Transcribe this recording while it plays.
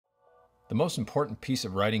The most important piece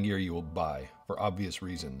of riding gear you will buy, for obvious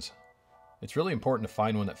reasons. It's really important to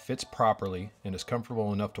find one that fits properly and is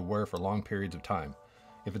comfortable enough to wear for long periods of time.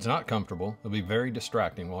 If it's not comfortable, it'll be very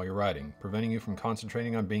distracting while you're riding, preventing you from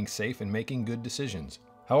concentrating on being safe and making good decisions.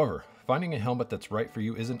 However, finding a helmet that's right for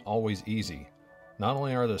you isn't always easy. Not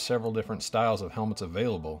only are there several different styles of helmets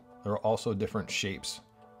available, there are also different shapes,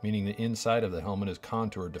 meaning the inside of the helmet is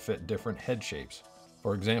contoured to fit different head shapes.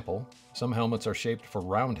 For example, some helmets are shaped for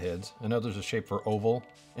round heads and others are shaped for oval,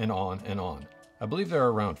 and on and on. I believe there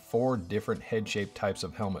are around 4 different head shape types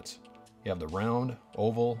of helmets. You have the round,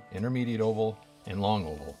 oval, intermediate oval, and long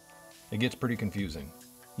oval. It gets pretty confusing.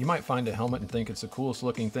 You might find a helmet and think it's the coolest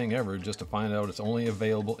looking thing ever just to find out it's only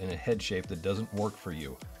available in a head shape that doesn't work for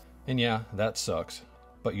you. And yeah, that sucks.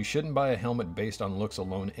 But you shouldn't buy a helmet based on looks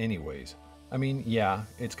alone anyways. I mean, yeah,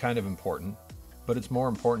 it's kind of important, but it's more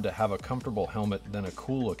important to have a comfortable helmet than a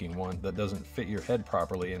cool looking one that doesn't fit your head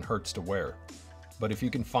properly and hurts to wear. But if you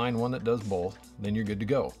can find one that does both, then you're good to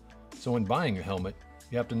go. So when buying a helmet,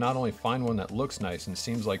 you have to not only find one that looks nice and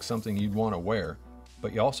seems like something you'd want to wear,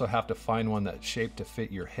 but you also have to find one that's shaped to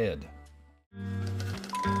fit your head.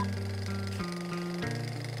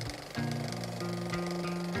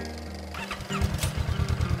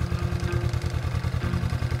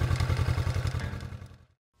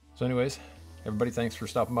 So anyways, everybody, thanks for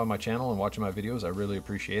stopping by my channel and watching my videos. I really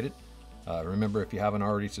appreciate it. Remember, if you haven't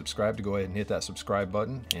already subscribed, to go ahead and hit that subscribe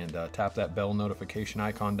button and tap that bell notification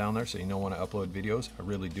icon down there so you know when I upload videos. I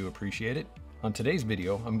really do appreciate it. On today's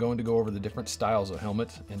video, I'm going to go over the different styles of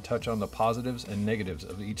helmets and touch on the positives and negatives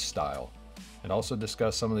of each style, and also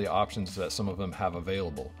discuss some of the options that some of them have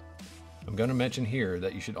available. I'm going to mention here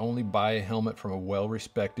that you should only buy a helmet from a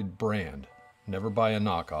well-respected brand. Never buy a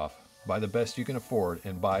knockoff. Buy the best you can afford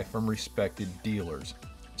and buy from respected dealers.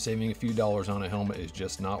 Saving a few dollars on a helmet is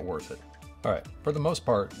just not worth it. Alright, for the most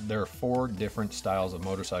part, there are 4 different styles of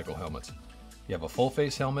motorcycle helmets. You have a full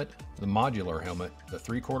face helmet, the modular helmet, the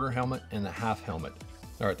 3/4 helmet, and the half helmet.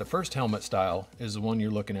 Alright, the first helmet style is the one you're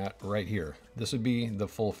looking at right here. This would be the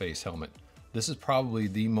full face helmet. This is probably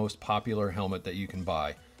the most popular helmet that you can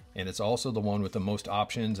buy, and it's also the one with the most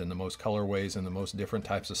options and the most colorways and the most different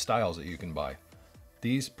types of styles that you can buy.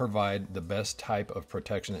 These provide the best type of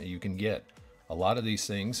protection that you can get. A lot of these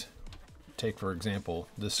things, take for example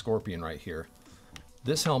this Scorpion right here.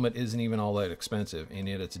 This helmet isn't even all that expensive, and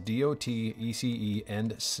yet it's DOT, ECE,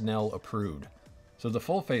 and Snell approved. So the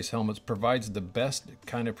full face helmets provides the best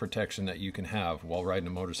kind of protection that you can have while riding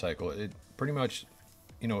a motorcycle. It pretty much,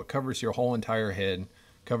 it covers your whole entire head,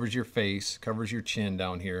 covers your face, covers your chin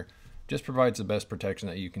down here, just provides the best protection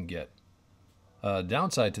that you can get.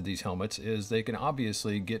 Downside to these helmets is they can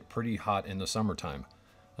obviously get pretty hot in the summertime,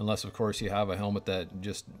 unless of course you have a helmet that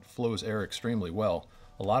just flows air extremely well.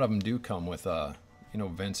 A lot of them do come with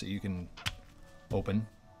vents that you can open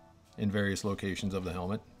in various locations of the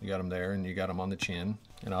helmet. You got them there, and you got them on the chin,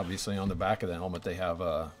 and obviously on the back of the helmet they have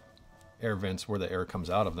air vents where the air comes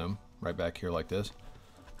out of them, right back here like this.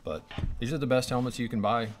 But these are the best helmets you can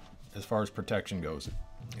buy as far as protection goes.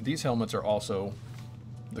 These helmets are also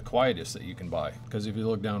the quietest that you can buy, because if you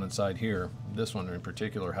look down inside here, this one in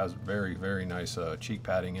particular has very, very nice cheek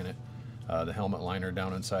padding in it. The helmet liner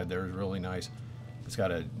down inside there is really nice. It's got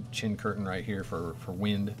a chin curtain right here for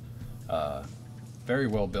wind. Very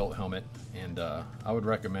well built helmet, and I would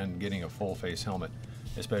recommend getting a full face helmet,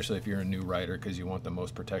 especially if you're a new rider, because you want the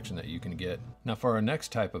most protection that you can get. Now for our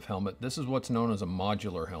next type of helmet, this is what's known as a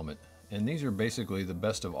modular helmet, and these are basically the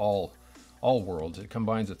best of all worlds. It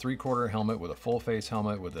combines a 3/4 helmet with a full face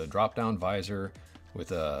helmet with a drop down visor,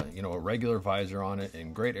 with a regular visor on it,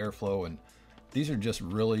 and great airflow. And these are just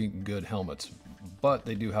really good helmets, but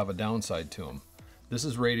they do have a downside to them. This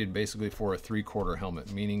is rated basically for a 3/4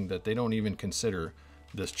 helmet, meaning that they don't even consider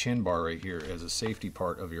this chin bar right here as a safety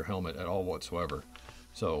part of your helmet at all whatsoever.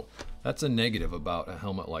 So that's a negative about a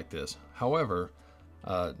helmet like this. However,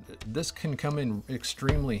 this can come in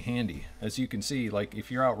extremely handy. As you can see, like if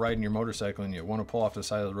you're out riding your motorcycle and you want to pull off the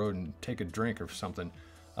side of the road and take a drink or something,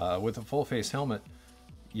 with a full face helmet,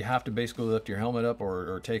 you have to basically lift your helmet up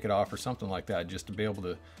or take it off or something like that, just to be able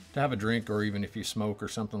to have a drink, or even if you smoke or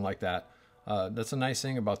something like that. That's a nice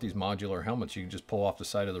thing about these modular helmets. You can just pull off the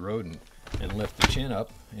side of the road and lift the chin up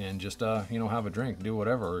and just have a drink, do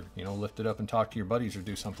whatever, or, lift it up and talk to your buddies or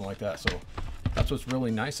do something like that. So that's what's really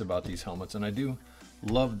nice about these helmets, and I do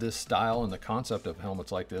love this style and the concept of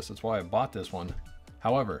helmets like this. That's why I bought this one.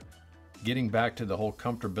 However, getting back to the whole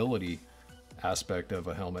comfortability aspect of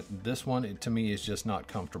a helmet, this one to me is just not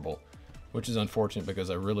comfortable, which is unfortunate, because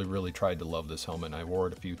I really tried to love this helmet, and I wore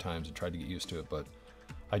it a few times and tried to get used to it, but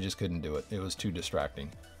I just couldn't do it. It was too distracting.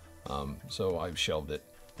 So I've shelved it.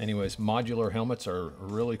 Anyways, modular helmets are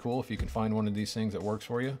really cool. If you can find one of these things that works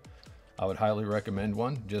for you, I would highly recommend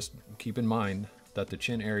one. Just keep in mind that the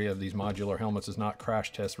chin area of these modular helmets is not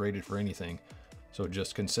crash test rated for anything. So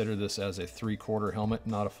just consider this as a 3/4 helmet,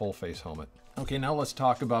 not a full face helmet. Okay, now let's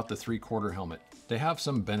talk about the 3/4 helmet. They have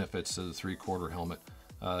some benefits to the 3/4 helmet.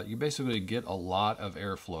 You basically get a lot of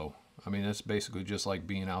airflow. I mean, it's basically just like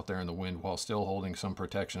being out there in the wind while still holding some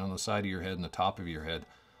protection on the side of your head and the top of your head.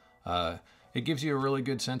 It gives you a really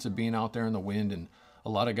good sense of being out there in the wind, and a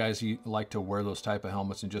lot of guys like to wear those type of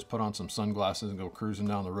helmets and just put on some sunglasses and go cruising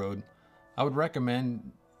down the road. I would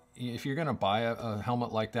recommend, if you're going to buy a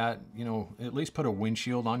helmet like that, you know, at least put a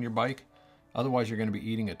windshield on your bike. Otherwise, you're going to be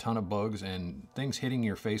eating a ton of bugs, and things hitting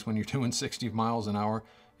your face when you're doing 60 miles an hour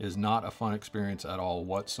is not a fun experience at all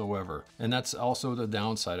whatsoever. And that's also the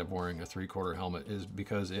downside of wearing a 3/4 helmet, is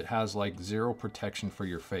because it has like zero protection for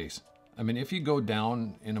your face. I mean, if you go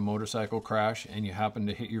down in a motorcycle crash and you happen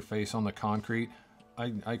to hit your face on the concrete,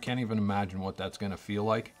 I can't even imagine what that's going to feel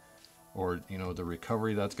like, or, you know, the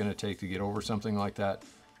recovery that's going to take to get over something like that,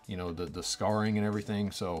 you know, the scarring and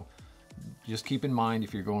everything. So just keep in mind,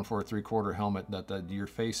 if you're going for a 3/4 helmet, that your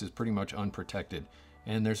face is pretty much unprotected,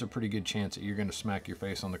 and there's a pretty good chance that you're going to smack your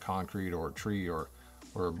face on the concrete or a tree or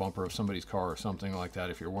a bumper of somebody's car or something like that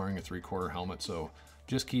if you're wearing a 3/4 helmet. So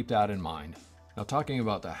just keep that in mind. Now, talking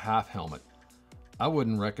about the half helmet, I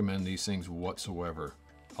wouldn't recommend these things whatsoever.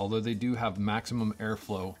 Although they do have maximum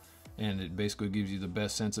airflow, and it basically gives you the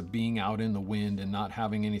best sense of being out in the wind and not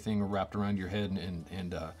having anything wrapped around your head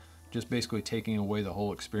and just basically taking away the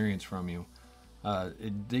whole experience from you.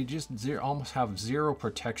 They just almost have zero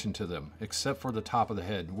protection to them, except for the top of the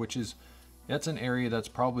head, that's an area that's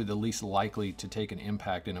probably the least likely to take an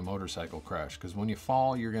impact in a motorcycle crash, because when you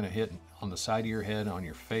fall, you're going to hit on the side of your head, on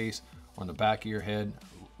your face, on the back of your head.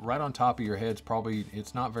 Right on top of your head,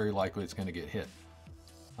 it's not very likely it's going to get hit.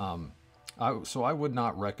 So I would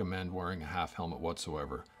not recommend wearing a half helmet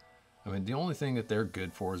whatsoever. I mean, the only thing that they're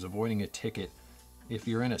good for is avoiding a ticket if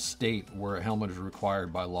you're in a state where a helmet is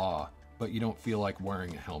required by law, but you don't feel like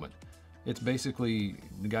wearing a helmet. It's basically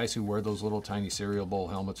the guys who wear those little tiny cereal bowl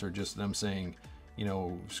helmets are just them saying, you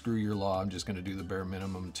know, screw your law, I'm just going to do the bare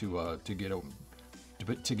minimum to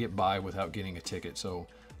get by without getting a ticket. So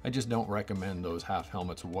I just don't recommend those half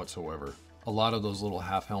helmets whatsoever. A lot of those little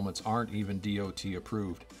half helmets aren't even DOT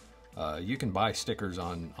approved. You can buy stickers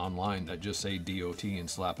online that just say DOT and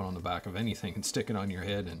slap it on the back of anything and stick it on your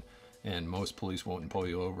head, and most police won't pull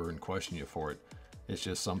you over and question you for it. It's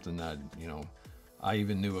just something that, you know, I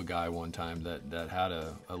even knew a guy one time that had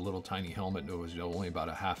a little tiny helmet that was only about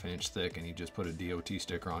a ½ inch thick, and he just put a DOT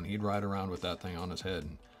sticker on. He'd ride around with that thing on his head.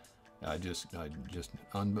 And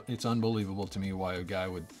it's unbelievable to me why a guy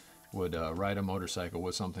would ride a motorcycle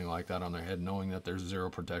with something like that on their head, knowing that there's zero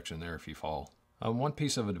protection there if you fall. One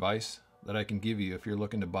piece of advice that I can give you if you're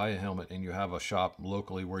looking to buy a helmet and you have a shop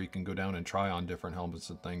locally where you can go down and try on different helmets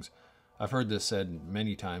and things. I've heard this said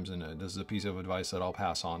many times, and this is a piece of advice that I'll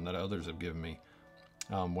pass on that others have given me.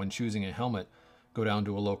 When choosing a helmet, go down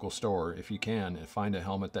to a local store if you can and find a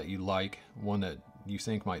helmet that you like, one that you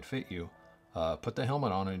think might fit you. Put the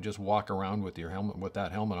helmet on and just walk around with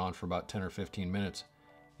that helmet on for about 10 or 15 minutes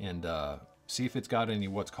and see if it's got any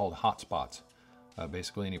what's called hot spots.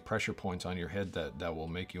 Basically any pressure points on your head that will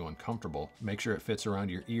make you uncomfortable. Make sure it fits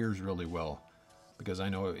around your ears really well, because I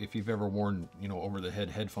know if you've ever worn, you know, over the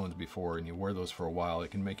head headphones before and you wear those for a while,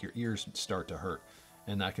 it can make your ears start to hurt,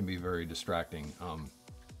 and that can be very distracting.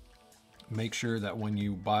 Make sure that when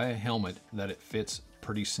you buy a helmet that it fits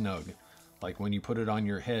pretty snug. Like when you put it on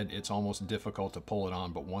your head, it's almost difficult to pull it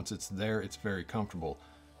on, but once it's there, it's very comfortable.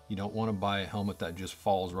 You don't want to buy a helmet that just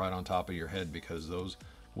falls right on top of your head, because those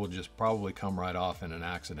will just probably come right off in an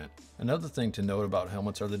accident. Another thing to note about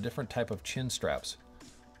helmets are the different type of chin straps.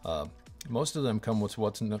 Most of them come with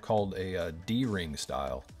what's called a D-ring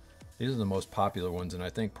style. These are the most popular ones, and I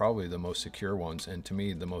think probably the most secure ones, and to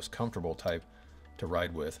me the most comfortable type to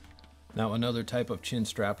ride with. Now, another type of chin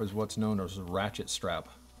strap is what's known as a ratchet strap.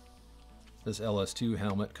 This LS2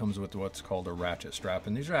 helmet comes with what's called a ratchet strap,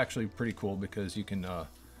 and these are actually pretty cool because you can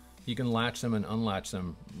latch them and unlatch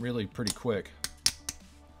them really pretty quick.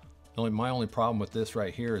 My only problem with this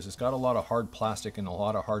right here is it's got a lot of hard plastic and a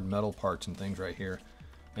lot of hard metal parts and things right here,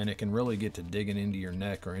 and it can really get to digging into your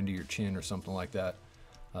neck or into your chin or something like that.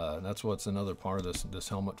 That's what's another part of this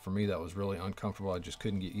helmet for me that was really uncomfortable. I just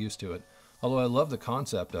couldn't get used to it. Although I love the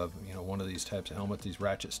concept of, you know, one of these types of helmets, these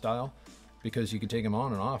ratchet style, because you can take them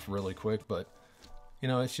on and off really quick, but you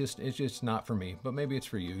know, it's just not for me, but maybe it's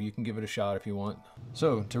for you. You can give it a shot if you want.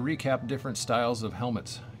 So to recap different styles of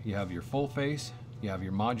helmets, you have your full face, you have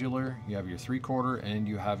your modular, you have your 3/4, and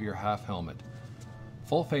you have your half helmet.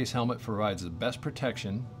 full face helmet provides the best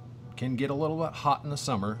protection, can get a little bit hot in the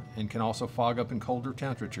summer, and can also fog up in colder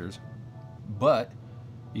temperatures, but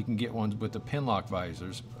you can get ones with the Pinlock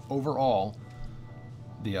visors. Overall,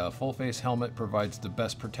 the full face helmet provides the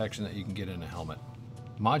best protection that you can get in a helmet.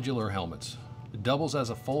 Modular helmets. It doubles as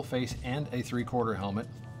a full face and a 3/4 helmet,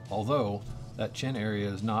 although that chin area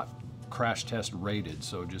is not crash test rated,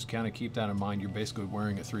 so just kind of keep that in mind. You're basically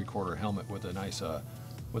wearing a 3/4 helmet with a nice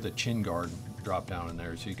with a chin guard drop down in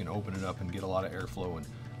there, so you can open it up and get a lot of airflow and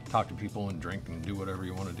talk to people and drink and do whatever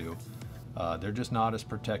you want to do. They're just not as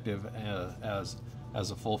protective as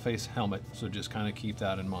a full face helmet, so just kind of keep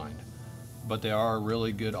that in mind. But they are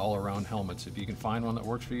really good all-around helmets. If you can find one that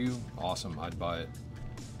works for you, awesome, I'd buy it.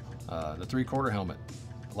 The 3/4 helmet,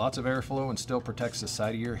 lots of airflow and still protects the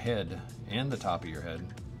side of your head and the top of your head,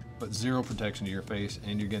 but zero protection to your face,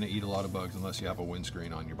 and you're going to eat a lot of bugs unless you have a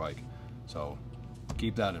windscreen on your bike. So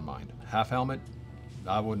keep that in mind. Half helmet,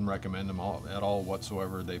 I wouldn't recommend them at all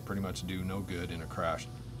whatsoever. They pretty much do no good in a crash.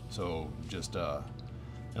 So just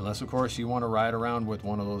unless of course you want to ride around with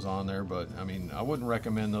one of those on there, but I mean, I wouldn't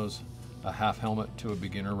recommend those, a half helmet to a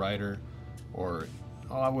beginner rider, or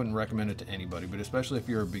I wouldn't recommend it to anybody, but especially if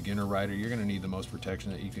you're a beginner rider, you're going to need the most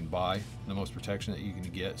protection that you can buy, the most protection that you can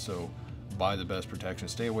get. So buy the best protection.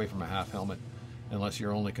 Stay away from a half helmet unless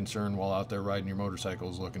you're only concerned while out there riding your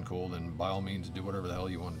motorcycles looking cool. Then by all means do whatever the hell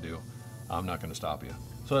you want to do. I'm not going to stop you.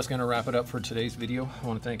 So that's going to wrap it up for today's video. I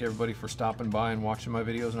want to thank everybody for stopping by and watching my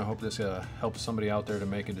videos, and I hope this helps somebody out there to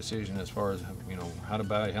make a decision as far as, you know, how to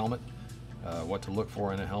buy a helmet, what to look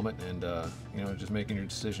for in a helmet, and you know, just making your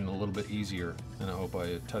decision a little bit easier. And I hope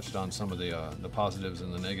I touched on some of the positives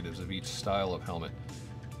and the negatives of each style of helmet,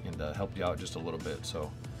 and helped you out just a little bit.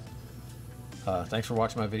 So thanks for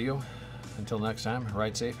watching my video. Until next time,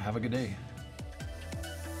 ride safe, have a good day.